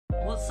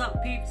What's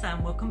up, peeps,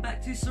 and welcome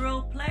back to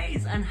Sorrel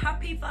Plays, and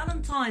happy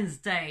Valentine's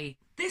Day.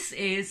 This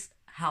is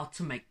how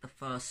to make the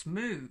first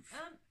move.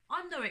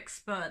 I'm no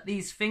expert at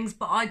these things,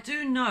 but I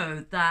do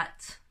know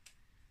that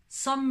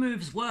some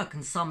moves work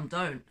and some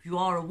don't. If you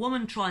are a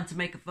woman trying to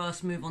make a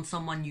first move on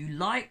someone you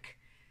like,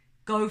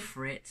 go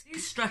for it.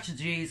 These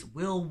strategies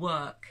will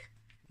work.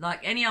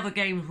 Like any other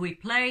games we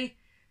play,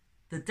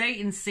 the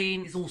dating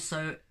scene is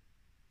also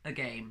a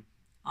game.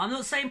 I'm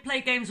not saying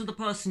play games with the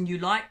person you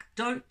like.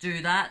 Don't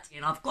do that.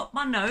 And I've got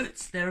my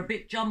notes. They're a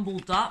bit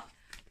jumbled up,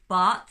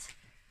 but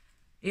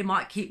it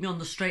might keep me on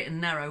the straight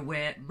and narrow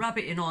where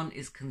rabbiting on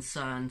is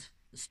concerned.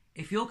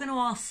 If you're going to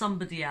ask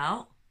somebody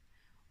out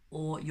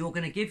or you're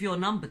going to give your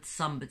number to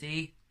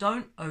somebody,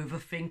 don't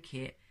overthink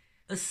it.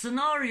 A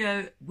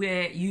scenario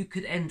where you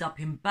could end up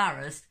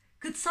embarrassed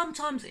could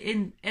sometimes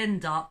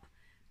end up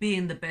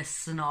being the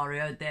best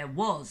scenario there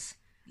was.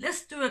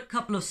 Let's do a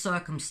couple of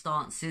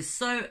circumstances.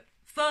 So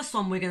first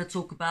one we're going to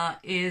talk about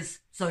is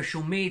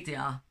social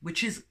media,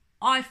 which is,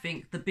 I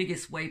think, the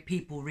biggest way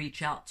people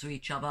reach out to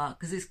each other,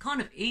 because it's kind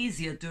of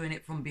easier doing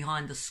it from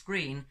behind the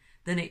screen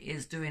than it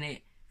is doing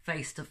it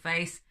face to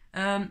face.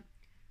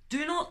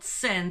 Do not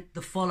send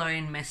the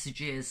following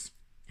messages.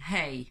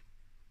 Hey.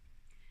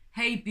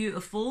 Hey,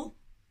 beautiful.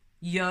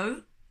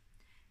 Yo.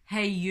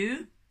 Hey,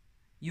 you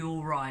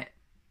alright.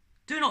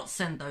 Do not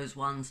send those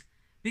ones,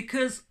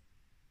 because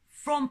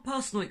from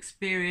personal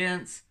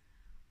experience,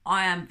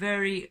 I am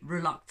very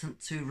reluctant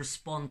to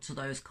respond to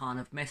those kind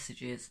of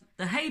messages.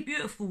 The hey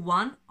beautiful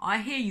one, I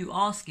hear you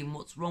asking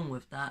what's wrong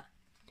with that.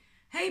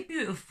 Hey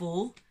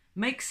beautiful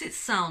makes it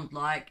sound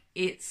like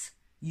it's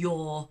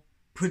your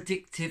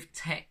predictive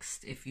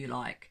text, if you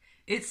like.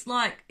 It's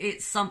like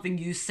it's something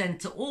you send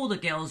to all the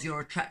girls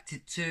you're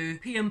attracted to.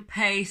 Copy and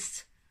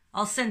paste.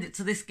 I'll send it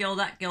to this girl,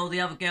 that girl,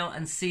 the other girl,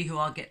 and see who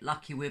I get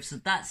lucky with. So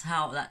that's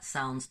how that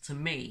sounds to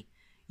me.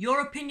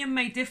 Your opinion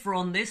may differ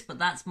on this, but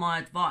that's my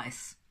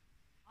advice.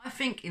 I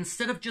think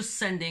instead of just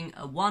sending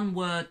a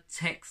one-word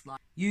text, like,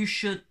 you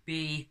should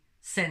be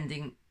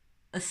sending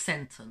a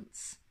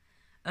sentence.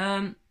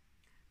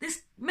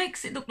 This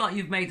makes it look like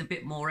you've made a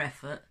bit more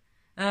effort.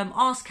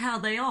 Ask how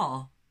they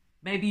are.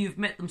 Maybe you've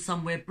met them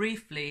somewhere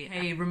briefly.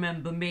 Hey,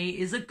 remember me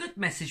is a good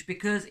message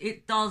because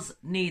it does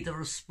need a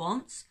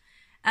response.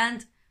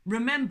 And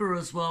remember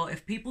as well,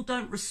 if people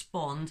don't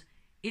respond,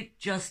 it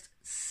just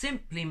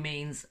simply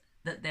means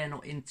that they're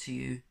not into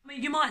you. I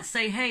mean, you might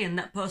say hey and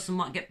that person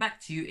might get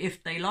back to you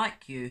if they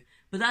like you,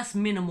 but that's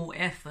minimal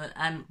effort,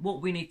 and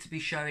what we need to be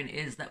showing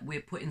is that we're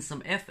putting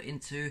some effort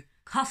into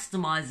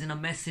customizing a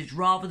message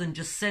rather than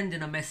just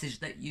sending a message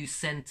that you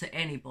send to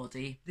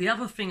anybody. The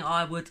other thing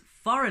I would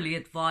thoroughly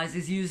advise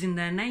is using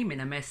their name in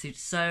a message.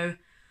 So,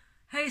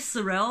 hey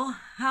Sorrel,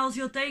 how's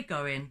your day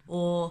going?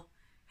 Or,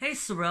 hey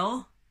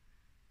Sorrel,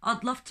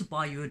 I'd love to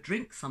buy you a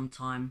drink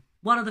sometime.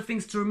 One of the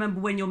things to remember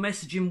when you're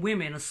messaging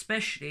women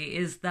especially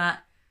is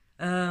that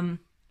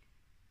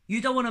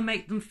you don't want to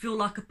make them feel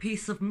like a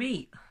piece of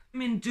meat.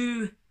 Women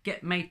do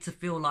get made to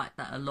feel like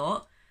that a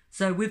lot.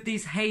 So with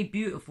these hey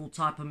beautiful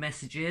type of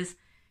messages,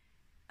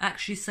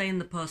 actually saying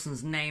the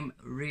person's name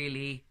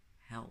really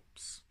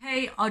helps.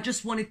 Hey, I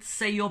just wanted to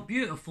say you're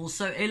beautiful,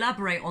 so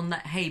elaborate on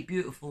that hey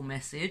beautiful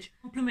message.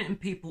 Complimenting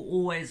people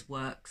always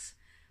works,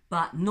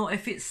 but not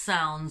if it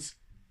sounds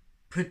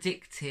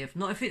predictive,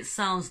 not if it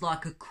sounds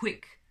like a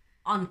quick,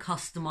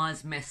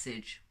 uncustomized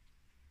message.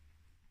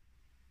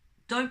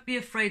 Don't be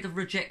afraid of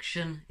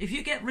rejection. If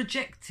you get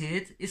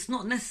rejected, it's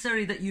not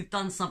necessarily that you've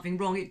done something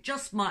wrong. It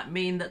just might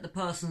mean that the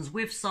person's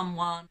with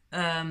someone,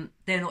 they're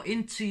not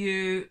into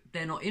you,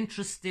 they're not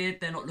interested,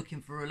 they're not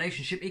looking for a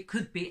relationship. It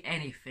could be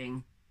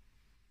anything.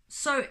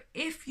 So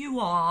if you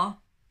are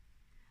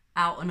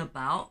out and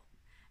about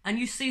and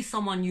you see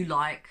someone you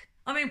like,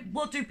 I mean,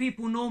 what do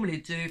people normally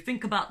do?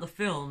 Think about the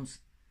films.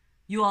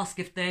 You ask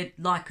if they'd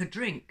like a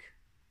drink.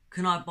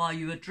 Can I buy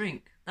you a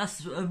drink?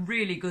 That's a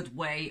really good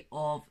way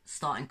of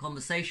starting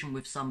conversation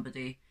with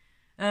somebody.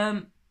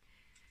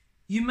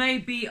 You may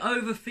be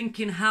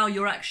overthinking how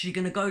you're actually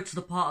going to go to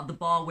the part of the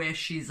bar where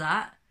she's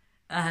at,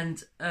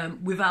 and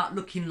without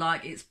looking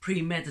like it's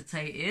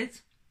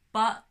premeditated.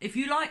 But if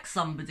you like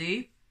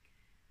somebody,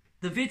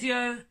 the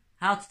video,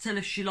 how to tell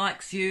if she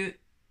likes you,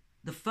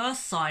 the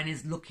first sign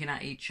is looking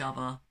at each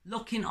other.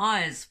 Locking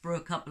eyes for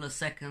a couple of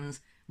seconds.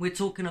 We're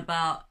talking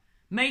about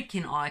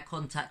making eye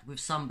contact with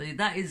somebody.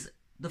 That is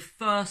the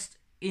first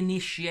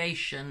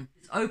initiation.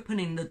 It's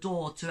opening the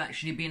door to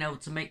actually being able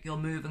to make your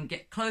move and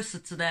get closer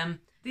to them.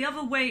 The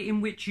other way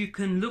in which you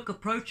can look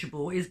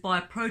approachable is by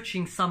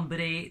approaching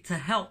somebody to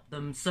help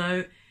them.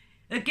 So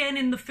again,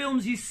 in the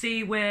films you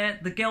see where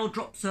the girl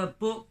drops her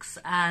books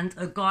and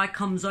a guy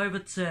comes over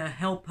to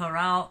help her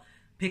out,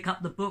 pick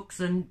up the books,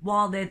 and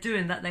while they're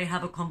doing that they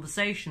have a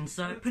conversation.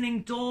 So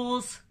opening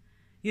doors,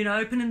 you know,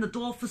 opening the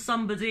door for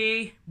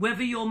somebody,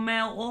 whether you're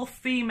male or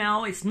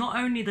female, it's not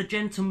only the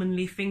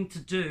gentlemanly thing to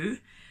do.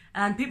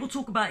 And people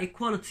talk about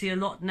equality a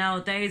lot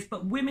nowadays,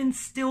 but women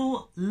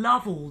still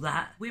love all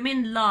that.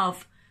 Women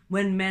love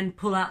when men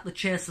pull out the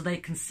chair so they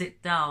can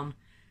sit down.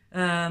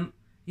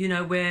 You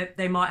know, where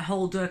they might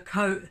hold her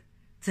coat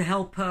to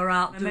help her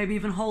out, and maybe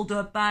even hold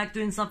her bag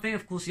doing something.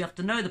 Of course, you have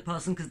to know the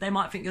person because they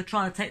might think you're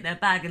trying to take their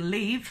bag and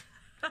leave.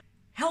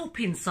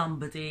 Helping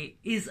somebody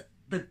is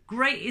the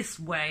greatest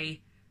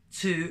way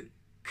to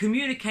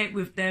communicate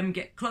with them,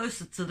 get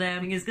closer to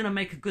them, is going to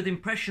make a good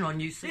impression on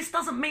you. So this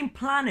doesn't mean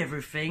plan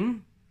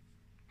everything.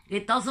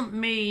 It doesn't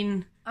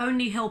mean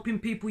only helping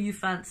people you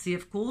fancy,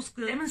 of course.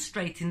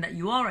 Demonstrating that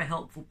you are a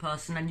helpful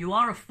person and you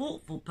are a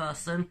thoughtful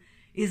person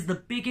is the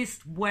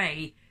biggest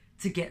way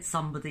to get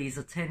somebody's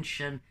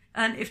attention.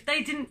 And if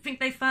they didn't think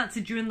they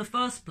fancied you in the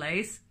first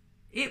place,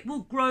 it will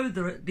grow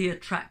the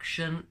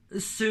attraction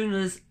as soon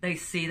as they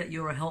see that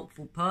you're a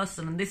helpful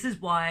person. And this is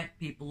why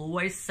people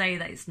always say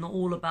that it's not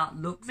all about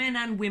looks. Men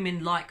and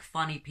women like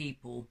funny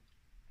people.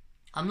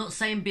 I'm not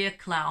saying be a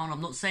clown.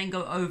 I'm not saying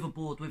go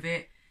overboard with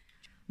it.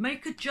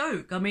 Make a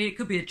joke. I mean, it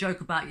could be a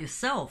joke about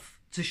yourself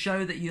to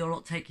show that you're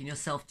not taking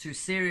yourself too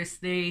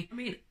seriously. I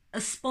mean, a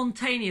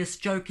spontaneous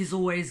joke is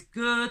always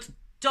good.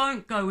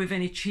 Don't go with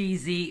any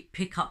cheesy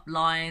pickup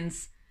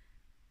lines.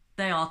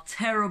 They are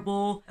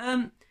terrible.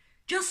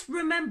 Just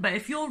remember,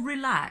 if you're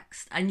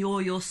relaxed and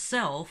you're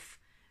yourself,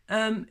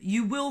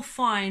 you will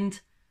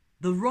find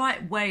the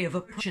right way of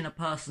approaching a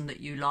person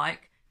that you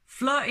like.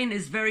 Flirting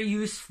is very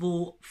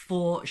useful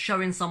for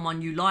showing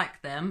someone you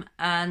like them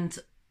and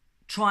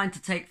trying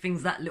to take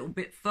things that little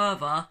bit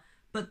further,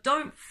 but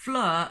don't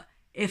flirt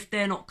if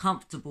they're not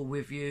comfortable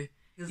with you,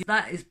 because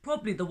that is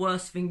probably the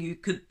worst thing you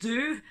could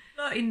do.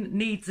 Flirting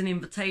needs an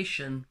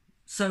invitation.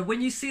 So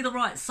when you see the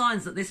right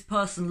signs that this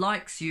person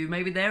likes you,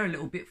 maybe they're a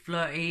little bit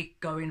flirty,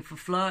 go in for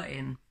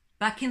flirting.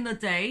 Back in the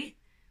day,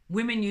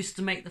 women used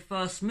to make the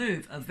first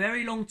move. A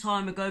very long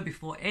time ago,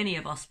 before any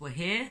of us were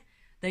here,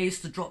 they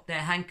used to drop their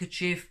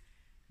handkerchief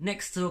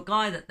next to a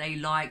guy that they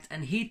liked,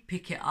 and he'd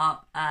pick it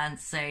up and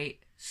say,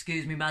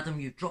 "Excuse me, madam,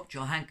 you've dropped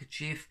your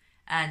handkerchief,"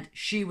 and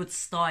she would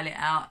style it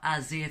out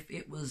as if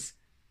it was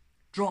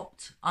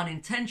dropped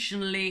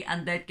unintentionally,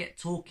 and they'd get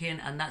talking,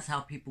 and that's how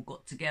people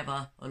got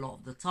together a lot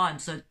of the time.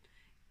 So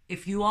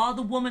if you are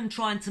the woman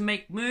trying to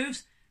make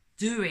moves,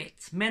 do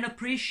it. Men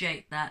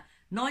appreciate that.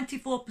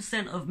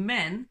 94% of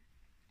men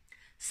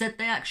said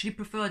they actually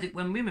preferred it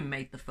when women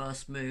made the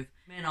first move.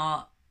 Men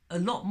are a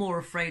lot more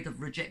afraid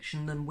of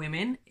rejection than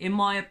women, in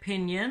my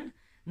opinion.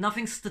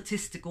 Nothing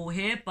statistical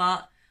here,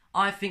 but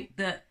I think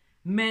that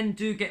men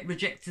do get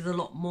rejected a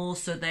lot more,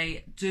 so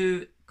they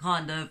do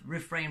kind of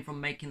refrain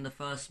from making the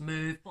first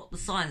move. Spot the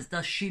signs.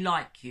 Does she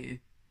like you?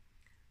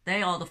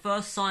 They are the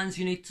first signs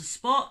you need to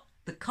spot.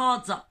 The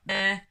card's up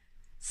there.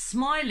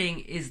 Smiling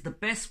is the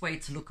best way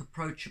to look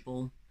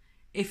approachable.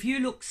 If you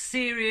look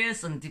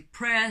serious and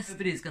depressed,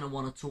 nobody's going to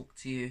want to talk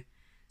to you.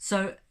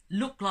 So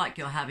look like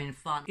you're having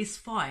fun. It's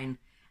fine.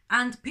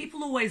 And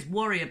people always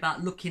worry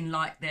about looking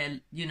like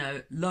they're,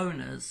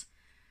 loners.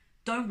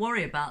 Don't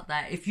worry about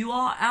that. If you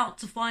are out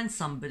to find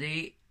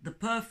somebody, the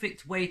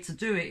perfect way to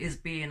do it is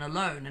being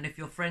alone. And if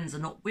your friends are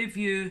not with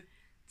you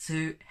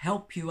to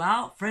help you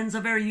out, friends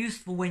are very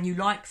useful when you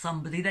like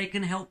somebody. They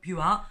can help you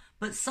out.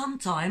 But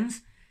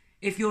sometimes,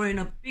 if you're in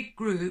a big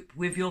group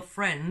with your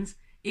friends,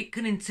 it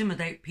can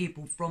intimidate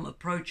people from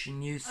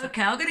approaching you. So,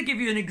 okay, I'm going to give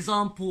you an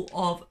example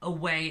of a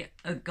way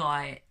a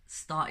guy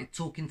started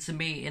talking to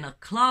me in a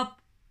club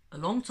a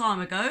long time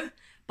ago,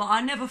 but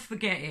I never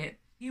forget it.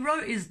 He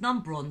wrote his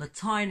number on the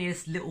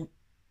tiniest little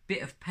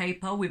bit of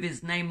paper with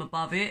his name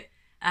above it,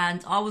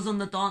 and I was on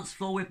the dance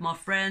floor with my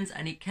friends,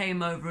 and he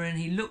came over and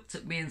he looked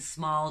at me and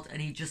smiled,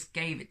 and he just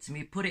gave it to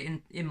me, put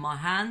it in my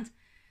hand.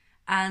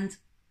 And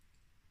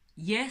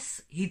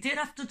yes, he did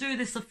have to do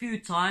this a few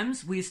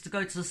times. We used to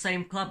go to the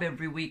same club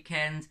every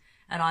weekend,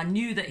 and I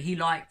knew that he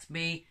liked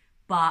me,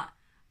 but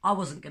I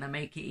wasn't going to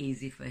make it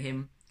easy for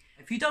him.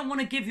 If you don't want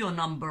to give your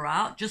number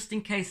out, just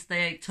in case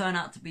they turn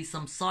out to be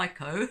some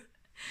psycho,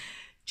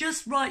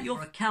 just write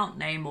your account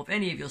name of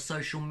any of your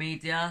social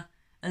media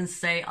and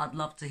say, "I'd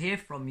love to hear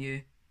from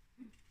you."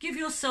 Give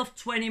yourself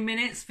 20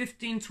 minutes,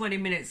 15, 20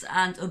 minutes,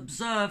 and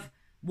observe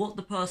what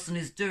the person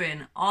is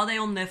doing. Are they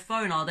on their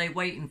phone? Are they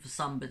waiting for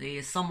somebody?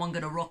 Is someone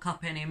going to rock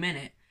up any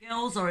minute?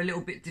 Girls are a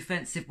little bit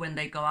defensive when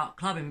they go out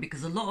clubbing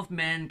because a lot of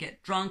men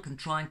get drunk and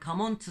try and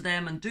come on to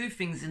them and do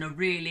things in a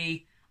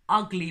really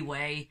ugly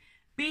way.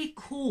 Be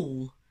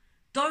cool.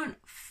 Don't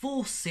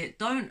force it.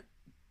 Don't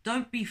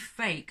be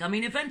fake. I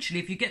mean, eventually,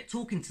 if you get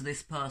talking to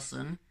this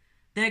person,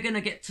 they're going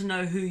to get to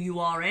know who you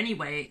are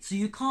anyway. So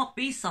you can't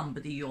be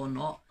somebody you're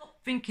not. Stop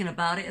thinking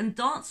about it and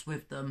dance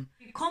with them.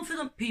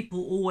 Confident people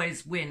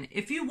always win.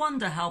 If you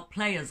wonder how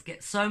players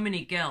get so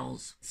many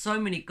girls, so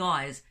many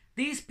guys,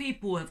 these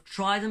people have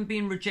tried and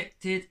been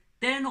rejected.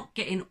 They're not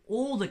getting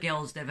all the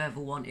girls they've ever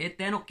wanted.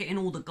 They're not getting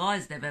all the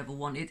guys they've ever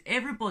wanted.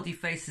 Everybody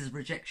faces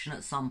rejection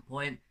at some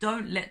point.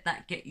 Don't let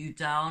that get you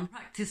down.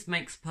 Practice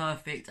makes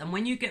perfect. And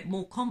when you get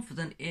more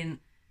confident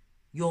in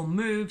your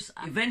moves,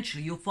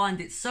 eventually you'll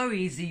find it so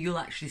easy you'll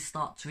actually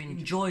start to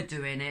enjoy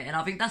doing it. And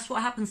I think that's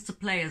what happens to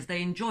players.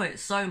 They enjoy it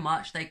so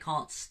much they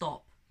can't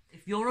stop.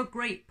 If you're a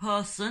great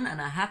person and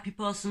a happy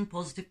person,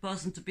 positive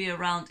person to be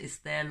around, it's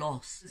their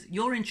loss.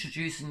 You're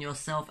introducing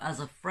yourself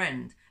as a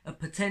friend, a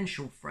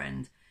potential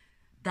friend.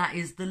 that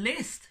is the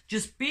list.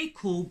 Just be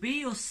cool, be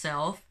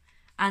yourself,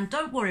 and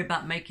don't worry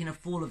about making a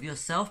fool of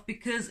yourself,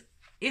 because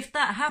if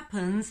that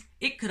happens,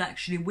 it could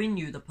actually win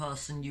you the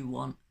person you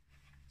want.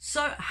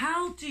 So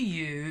how do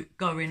you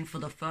go in for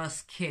the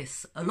first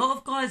kiss? A lot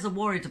of guys are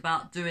worried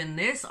about doing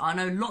this. I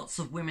know lots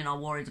of women are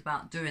worried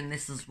about doing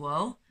this as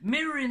well.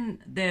 Mirroring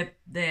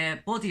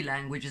their body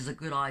language is a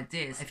good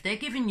idea. If they're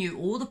giving you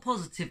all the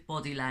positive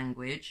body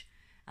language,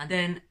 and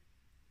then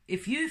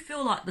if you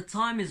feel like the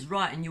time is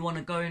right and you want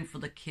to go in for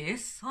the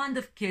kiss, kind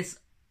of kiss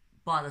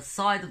by the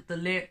side of the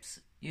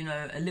lips, you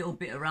know, a little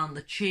bit around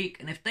the cheek.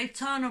 And if they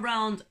turn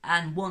around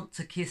and want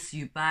to kiss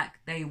you back,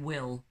 they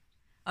will.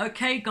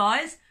 Okay,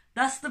 guys?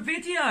 That's the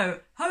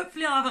video.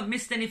 Hopefully I haven't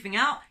missed anything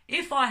out.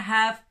 If I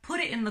have, put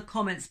it in the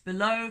comments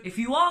below. If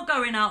you are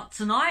going out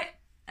tonight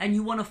and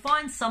you want to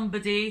find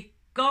somebody,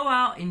 go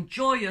out,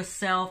 enjoy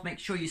yourself, make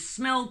sure you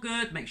smell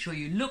good, make sure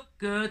you look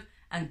good,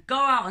 and go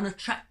out and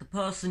attract the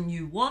person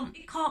you want.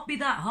 It can't be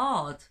that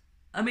hard.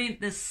 I mean,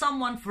 there's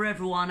someone for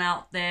everyone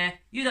out there.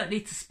 You don't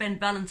need to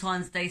spend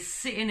Valentine's Day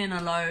sitting in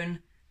alone.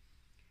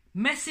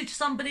 Message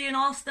somebody and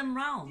ask them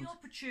round. The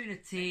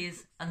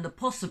opportunities and the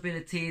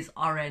possibilities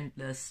are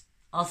endless.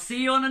 I'll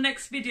see you on the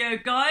next video,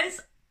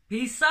 guys.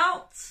 Peace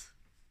out.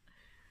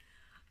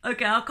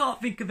 Okay, I can't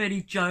think of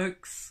any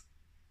jokes.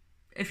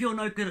 If you're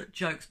no good at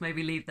jokes,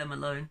 maybe leave them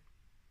alone.